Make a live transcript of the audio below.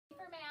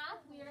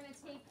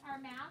our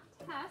math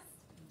test,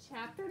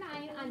 chapter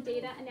 9 on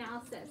data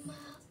analysis.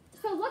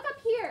 So look up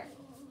here,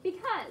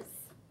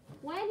 because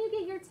when you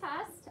get your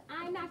test,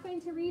 I'm not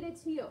going to read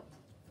it to you.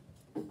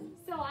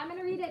 So I'm going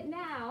to read it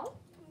now,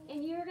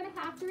 and you're going to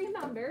have to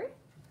remember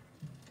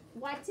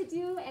what to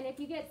do, and if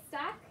you get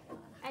stuck,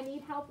 I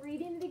need help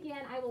reading it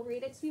again, I will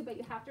read it to you, but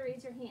you have to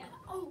raise your hand.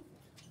 Oh.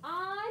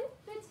 On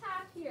the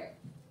top here,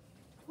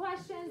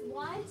 questions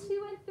 1,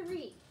 2, and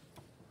 3.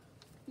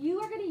 You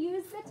are going to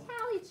use the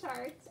tally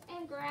chart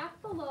and graph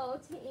below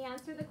to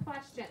answer the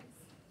questions.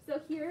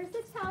 So here's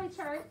the tally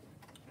chart,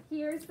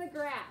 here's the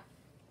graph,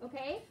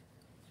 okay?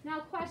 Now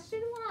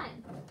question 1,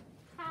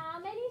 how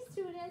many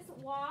students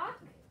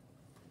walk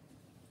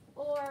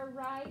or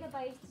ride a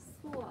bike to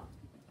school?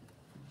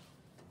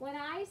 When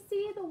I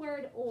see the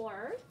word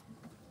or,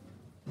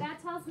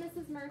 that tells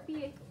Mrs.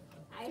 Murphy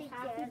I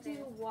have to do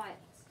what?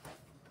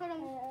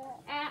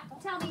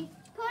 Tell me.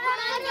 Put them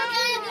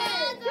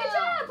together. Good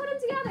job, put them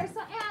together,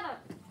 so add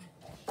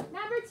them.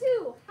 Number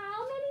 2,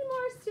 how many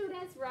more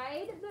students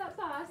ride the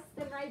bus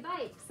than ride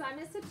bikes? So I'm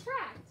going to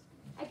subtract.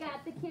 I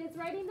got the kids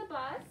riding the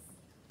bus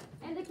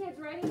and the kids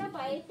riding the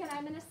bike, and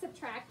I'm going to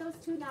subtract those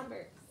two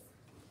numbers.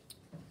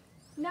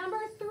 Number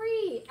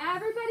 3,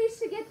 everybody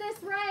should get this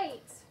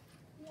right.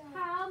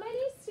 How many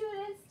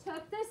students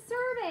took this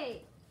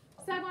survey?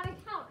 So I want to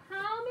count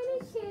how many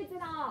kids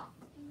in all.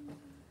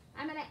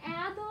 I'm going to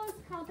add those,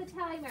 count the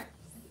tally marks.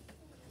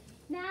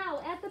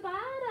 Now at the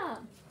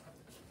bottom,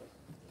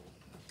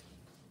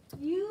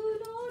 you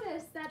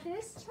notice that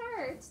this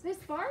chart, this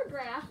bar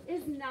graph,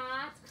 is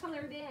not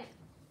colored in.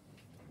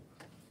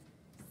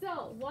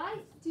 So what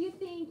do you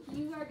think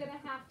you are going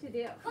to have to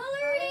do?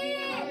 Color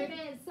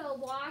in. So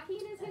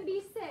walking is going to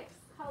be 6.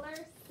 Color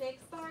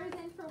 6 bars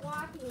in for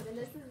walking, and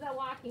this is the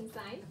walking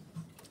sign.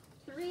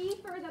 3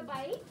 for the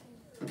bike,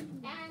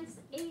 and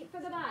 8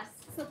 for the bus.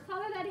 So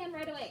color that in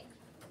right away.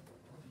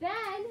 Then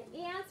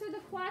answer the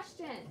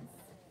questions.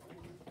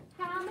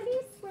 How many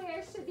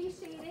squares should be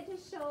shaded to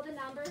show the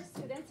number of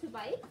students who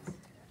biked?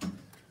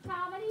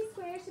 How many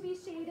squares should be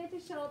shaded to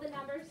show the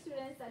number of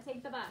students that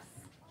take the bus?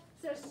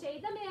 So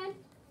shade them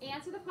in,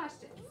 answer the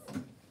questions.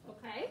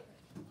 Okay?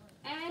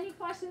 Any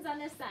questions on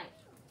this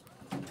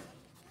side?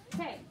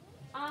 Okay,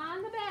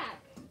 on the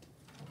back,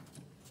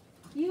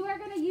 you are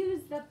going to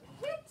use the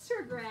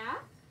picture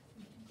graph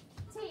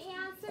to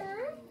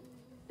answer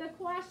the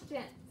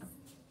questions.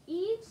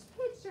 Each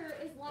picture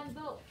is 1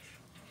 vote.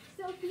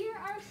 So here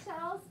are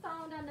shells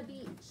found on the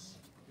beach.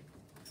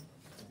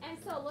 And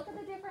so look at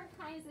the different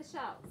kinds of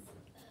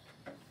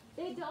shells.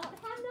 They don't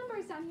have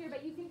numbers down here,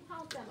 but you can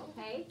count them,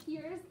 okay?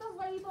 Here's the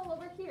label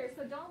over here.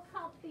 So don't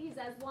count these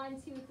as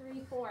 1, 2,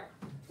 3, 4.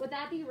 Would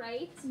that be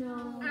right?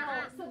 No.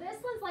 No. So this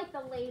one's like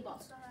the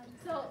label.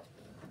 So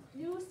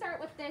you start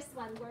with this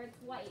one where it's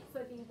white. So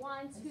it'd be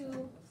 1,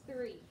 2,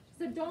 3.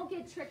 So don't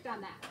get tricked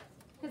on that,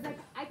 because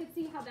I could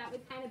see how that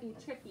would kind of be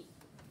tricky.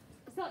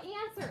 So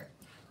answer,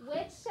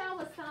 which shell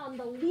was found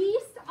the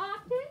least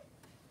often?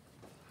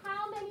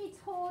 How many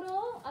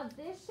total of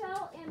this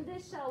shell and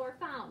this shell were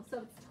found? So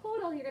it's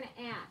total you're going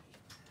to add.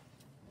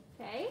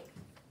 Okay?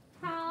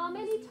 How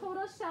many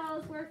total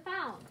shells were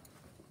found?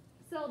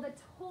 So the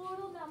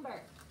total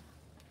number.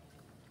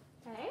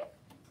 Okay?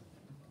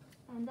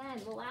 And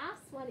then the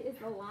last one is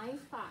the line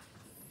plot.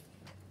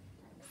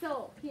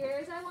 So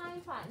here's our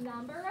line plot.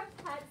 Number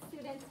of pets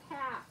students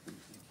have.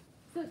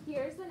 So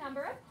here's the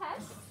number of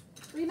pets.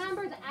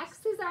 Remember, the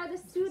X's are the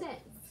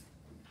students.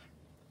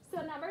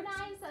 So number 9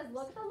 says,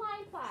 look at the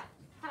line plot.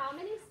 How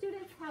many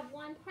students have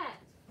 1 pet?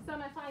 So I'm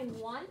going to find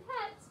 1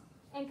 pet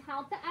and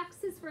count the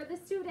X's for the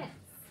students.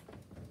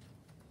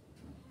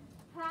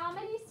 How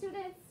many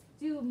students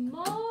do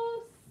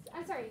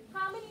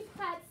how many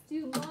pets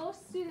do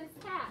most students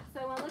have?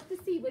 So I want to look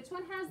to see which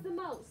one has the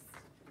most.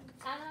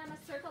 And then I'm going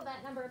to circle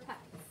that number of pets.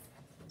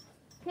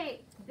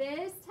 Okay,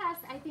 this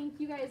test I think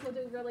you guys will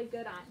do really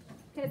good on,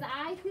 because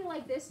I feel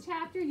like this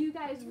chapter you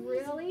guys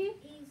really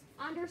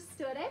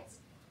understood it.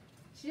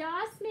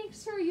 Just make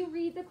sure you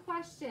read the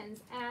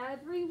questions,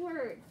 every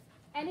word.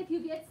 And if you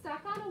get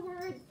stuck on a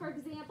word, for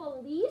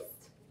example,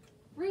 least,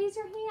 raise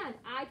your hand.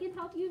 I can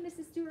help you,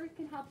 Mrs. Stewart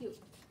can help you.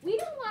 We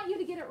don't want you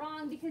to get it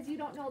wrong because you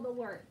don't know the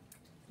word.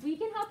 We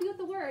can help you with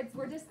the words,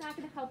 we're just not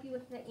going to help you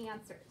with the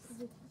answers.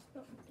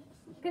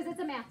 Because it's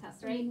a math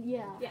test, right?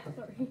 Yeah.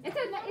 Sorry.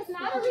 It's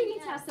not a reading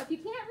test, so if you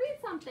can't read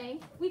something,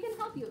 we can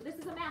help you. This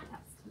is a math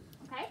test,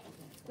 okay?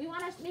 We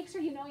want to make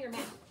sure you know your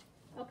math.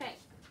 Okay.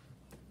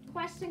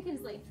 Question,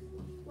 Kinsley.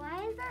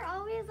 Why is there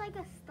always like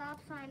a stop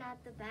sign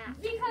at the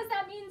back? Because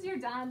that means you're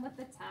done with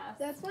the test.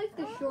 That's like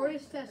the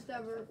shortest test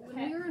ever. When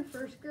Okay. we were in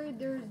 1st grade,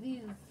 there was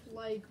these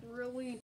like really